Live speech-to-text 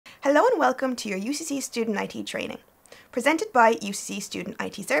Hello and welcome to your UCC Student IT training, presented by UCC Student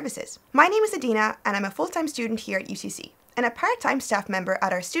IT Services. My name is Adina and I'm a full-time student here at UCC and a part-time staff member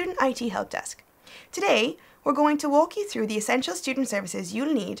at our Student IT Help Desk. Today, we're going to walk you through the essential student services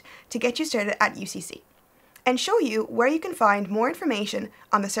you'll need to get you started at UCC and show you where you can find more information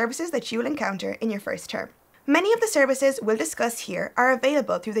on the services that you will encounter in your first term. Many of the services we'll discuss here are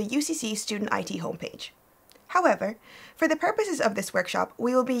available through the UCC Student IT homepage. However, for the purposes of this workshop,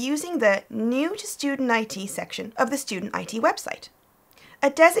 we will be using the New to Student IT section of the Student IT website, a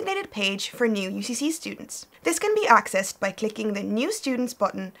designated page for new UCC students. This can be accessed by clicking the New Students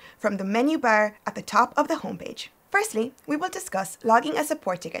button from the menu bar at the top of the homepage. Firstly, we will discuss logging a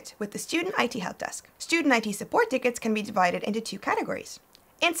support ticket with the Student IT Help Desk. Student IT support tickets can be divided into two categories: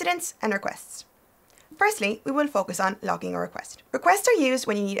 incidents and requests. Firstly, we will focus on logging a request. Requests are used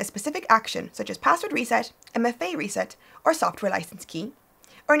when you need a specific action, such as password reset, MFA reset, or software license key,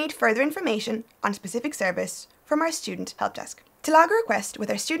 or need further information on a specific service from our Student Help Desk. To log a request with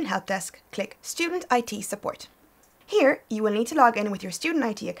our Student Help Desk, click Student IT Support. Here, you will need to log in with your Student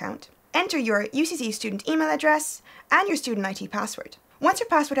IT account, enter your UCC student email address, and your Student IT password. Once your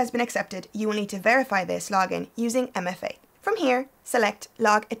password has been accepted, you will need to verify this login using MFA. From here, select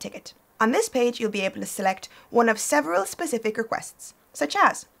Log a Ticket. On this page, you'll be able to select one of several specific requests, such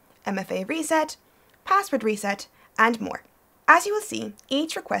as MFA reset, password reset, and more. As you will see,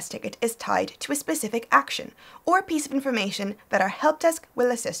 each request ticket is tied to a specific action or piece of information that our help desk will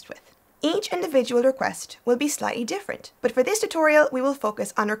assist with. Each individual request will be slightly different, but for this tutorial, we will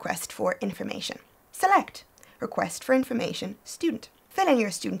focus on request for information. Select Request for Information Student. Fill in your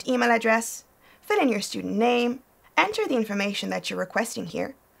student email address, fill in your student name, enter the information that you're requesting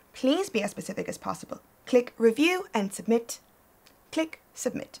here. Please be as specific as possible. Click Review and Submit. Click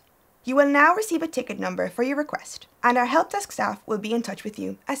Submit. You will now receive a ticket number for your request, and our help desk staff will be in touch with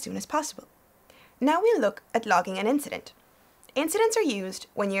you as soon as possible. Now we'll look at logging an incident. Incidents are used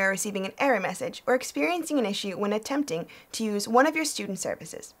when you are receiving an error message or experiencing an issue when attempting to use one of your student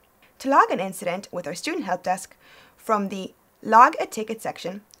services. To log an incident with our Student Help Desk, from the Log a Ticket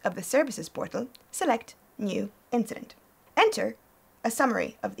section of the Services portal, select New Incident. Enter a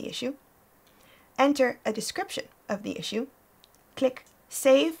summary of the issue, enter a description of the issue, click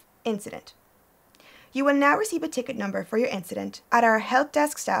Save Incident. You will now receive a ticket number for your incident, and our help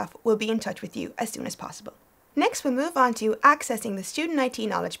desk staff will be in touch with you as soon as possible. Next, we'll move on to accessing the Student IT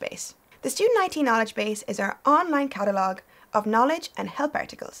Knowledge Base. The Student IT Knowledge Base is our online catalogue of knowledge and help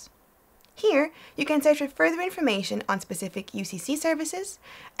articles. Here, you can search for further information on specific UCC services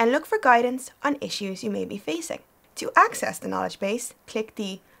and look for guidance on issues you may be facing. To access the knowledge base, click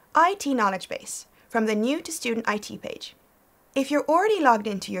the IT Knowledge Base from the New to Student IT page. If you're already logged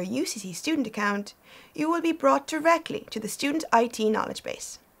into your UCC student account, you will be brought directly to the Student IT Knowledge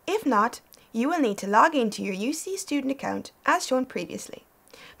Base. If not, you will need to log into your UCC student account as shown previously,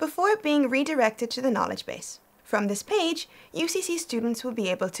 before being redirected to the knowledge base. From this page, UCC students will be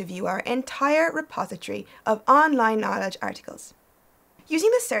able to view our entire repository of online knowledge articles. Using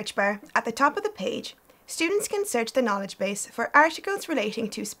the search bar at the top of the page, students can search the knowledge base for articles relating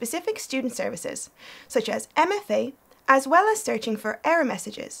to specific student services, such as MFA, as well as searching for error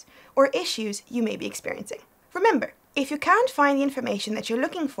messages or issues you may be experiencing. Remember, if you can't find the information that you're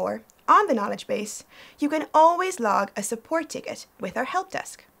looking for on the knowledge base, you can always log a support ticket with our help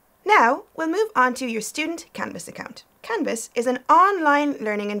desk. Now, we'll move on to your Student Canvas account. Canvas is an online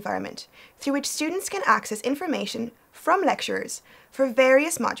learning environment through which students can access information from lecturers for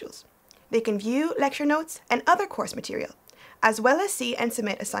various modules. They can view lecture notes and other course material, as well as see and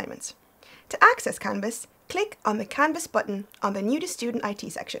submit assignments. To access Canvas, click on the Canvas button on the New to Student IT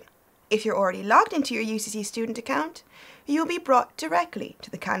section. If you're already logged into your UCC student account, you'll be brought directly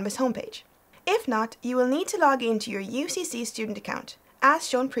to the Canvas homepage. If not, you will need to log into your UCC student account, as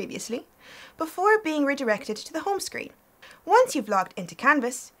shown previously, before being redirected to the home screen. Once you've logged into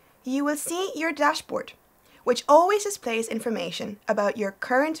Canvas, you will see your dashboard, which always displays information about your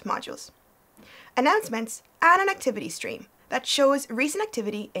current modules, announcements, and an activity stream that shows recent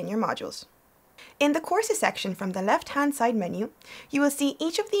activity in your modules. In the Courses section from the left-hand side menu, you will see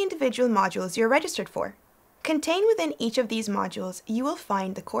each of the individual modules you're registered for. Contained within each of these modules, you will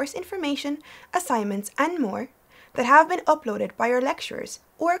find the course information, assignments, and more that have been uploaded by your lecturers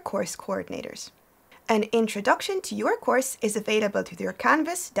or course coordinators. An introduction to your course is available through your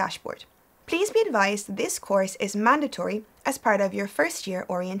Canvas dashboard. Please be advised this course is mandatory as part of your first year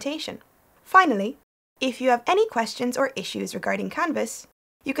orientation. Finally, if you have any questions or issues regarding Canvas,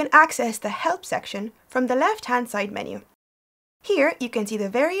 you can access the Help section from the left-hand side menu. Here you can see the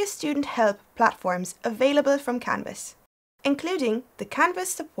various student help platforms available from Canvas, including the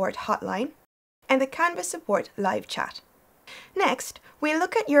Canvas Support Hotline and the Canvas Support Live Chat. Next, we'll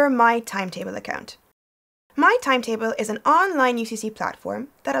look at your MyTimetable account. MyTimetable is an online UCC platform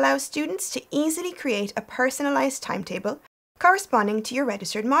that allows students to easily create a personalized timetable corresponding to your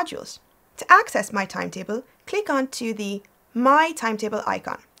registered modules. To access MyTimetable, click onto the MyTimetable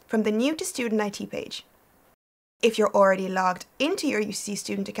icon from the New to Student IT page. If you're already logged into your UCC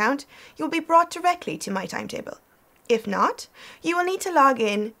student account, you'll be brought directly to MyTimetable. If not, you will need to log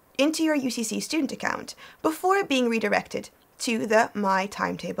into your UCC student account before being redirected to the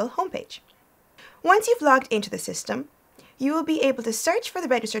MyTimetable homepage. Once you've logged into the system, you will be able to search for the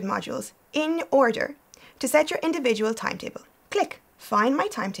registered modules in order to set your individual timetable. Click Find My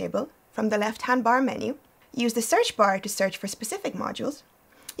Timetable from the left-hand bar menu. Use the search bar to search for specific modules.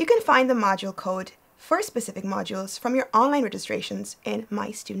 You can find the module code for specific modules from your online registrations in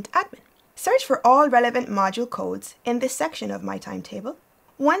MyStudentAdmin. Search for all relevant module codes in this section of MyTimetable.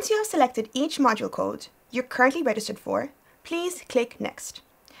 Once you have selected each module code you're currently registered for, please click Next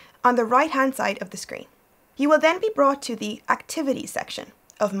on the right-hand side of the screen. You will then be brought to the Activities section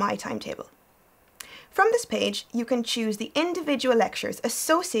of MyTimetable. From this page, you can choose the individual lectures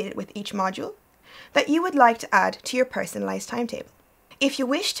associated with each module that you would like to add to your personalized timetable. If you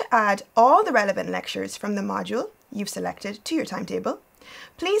wish to add all the relevant lectures from the module you've selected to your timetable,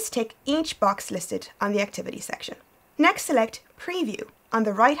 please tick each box listed on the Activities section. Next, select Preview on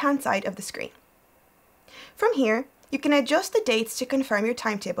the right-hand side of the screen. From here, you can adjust the dates to confirm your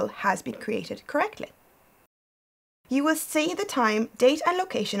timetable has been created correctly. You will see the time, date and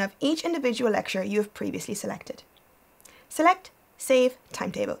location of each individual lecture you have previously selected. Select Save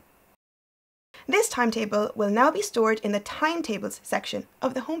Timetable. This timetable will now be stored in the Timetables section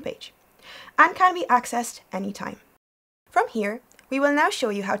of the homepage and can be accessed anytime. From here, we will now show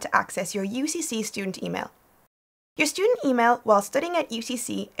you how to access your UCC student email. Your student email while studying at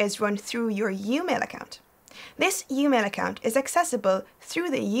UCC is run through your Umail account. This Umail account is accessible through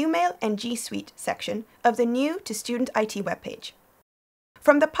the Umail and G Suite section of the New to Student IT webpage.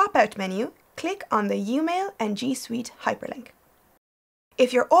 From the pop-out menu, click on the Umail and G Suite hyperlink.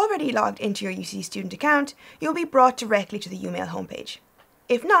 If you're already logged into your UCC student account, you'll be brought directly to the Umail homepage.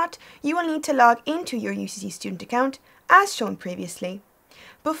 If not, you will need to log into your UCC student account, as shown previously,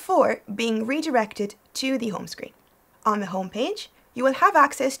 before being redirected to the home screen. On the homepage, you will have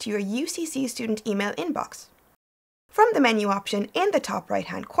access to your UCC student email inbox. From the menu option in the top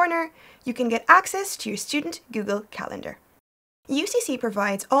right-hand corner, you can get access to your student Google Calendar. UCC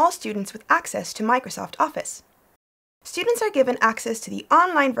provides all students with access to Microsoft Office. Students are given access to the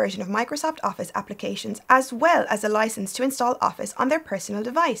online version of Microsoft Office applications as well as a license to install Office on their personal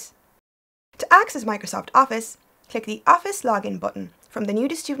device. To access Microsoft Office, click the Office Login button from the New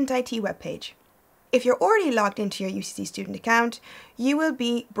to Student IT webpage. If you're already logged into your UCC student account, you will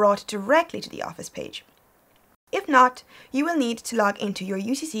be brought directly to the Office page. If not, you will need to log into your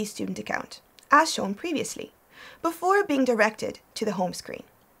UCC student account, as shown previously, before being directed to the home screen.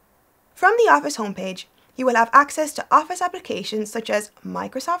 From the Office homepage, you will have access to Office applications such as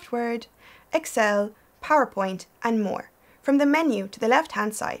Microsoft Word, Excel, PowerPoint, and more from the menu to the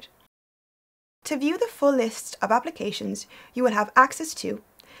left-hand side. To view the full list of applications you will have access to,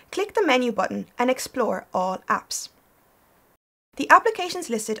 click the menu button and explore all apps. The applications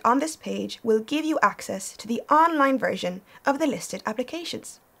listed on this page will give you access to the online version of the listed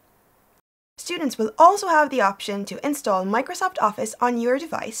applications. Students will also have the option to install Microsoft Office on your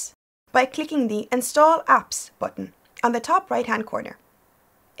device by clicking the Install Apps button on the top right-hand corner.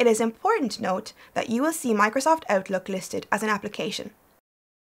 It is important to note that you will see Microsoft Outlook listed as an application.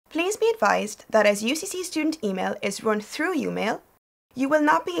 Please be advised that as UCC student email is run through Umail, you will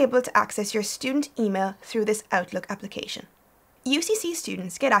not be able to access your student email through this Outlook application. UCC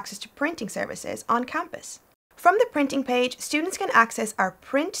students get access to printing services on campus. From the printing page, students can access our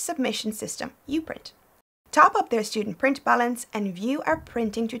print submission system, UPrint, top up their student print balance, and view our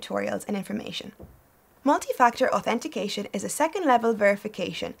printing tutorials and information. Multi-factor authentication is a second-level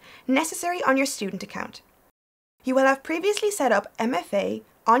verification necessary on your student account. You will have previously set up MFA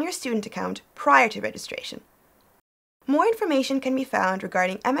on your student account prior to registration. More information can be found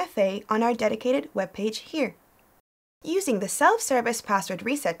regarding MFA on our dedicated webpage here. Using the self-service password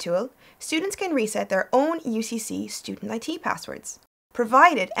reset tool, students can reset their own UCC Student IT passwords,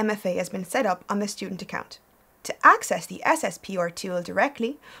 provided MFA has been set up on the student account. To access the SSPR tool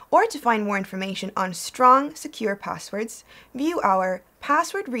directly, or to find more information on strong, secure passwords, view our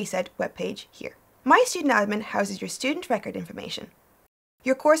Password Reset webpage here. MyStudentAdmin houses your student record information.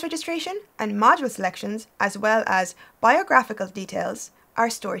 Your course registration and module selections, as well as biographical details,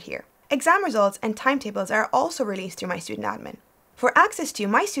 are stored here. Exam results and timetables are also released through MyStudentAdmin. For access to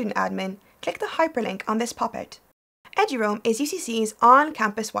MyStudentAdmin, click the hyperlink on this pop-out. Eduroam is UCC's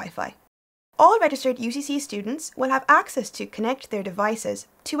on-campus Wi-Fi. All registered UCC students will have access to connect their devices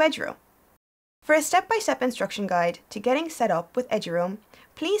to Eduroam. For a step-by-step instruction guide to getting set up with Eduroam,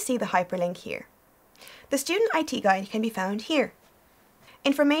 please see the hyperlink here. The Student IT Guide can be found here.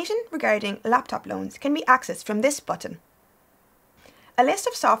 Information regarding laptop loans can be accessed from this button. A list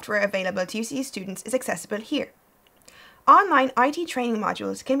of software available to UCC students is accessible here. Online IT training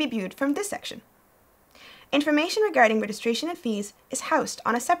modules can be viewed from this section. Information regarding registration and fees is housed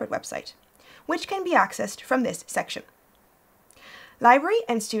on a separate website, which can be accessed from this section. Library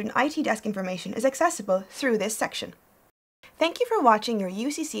and Student IT Desk information is accessible through this section. Thank you for watching your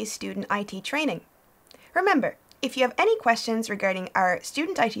UCC Student IT training. Remember, if you have any questions regarding our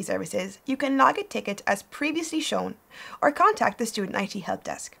Student IT services, you can log a ticket as previously shown or contact the Student IT Help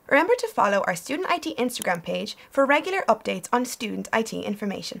Desk. Remember to follow our Student IT Instagram page for regular updates on Student IT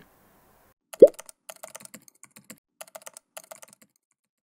information.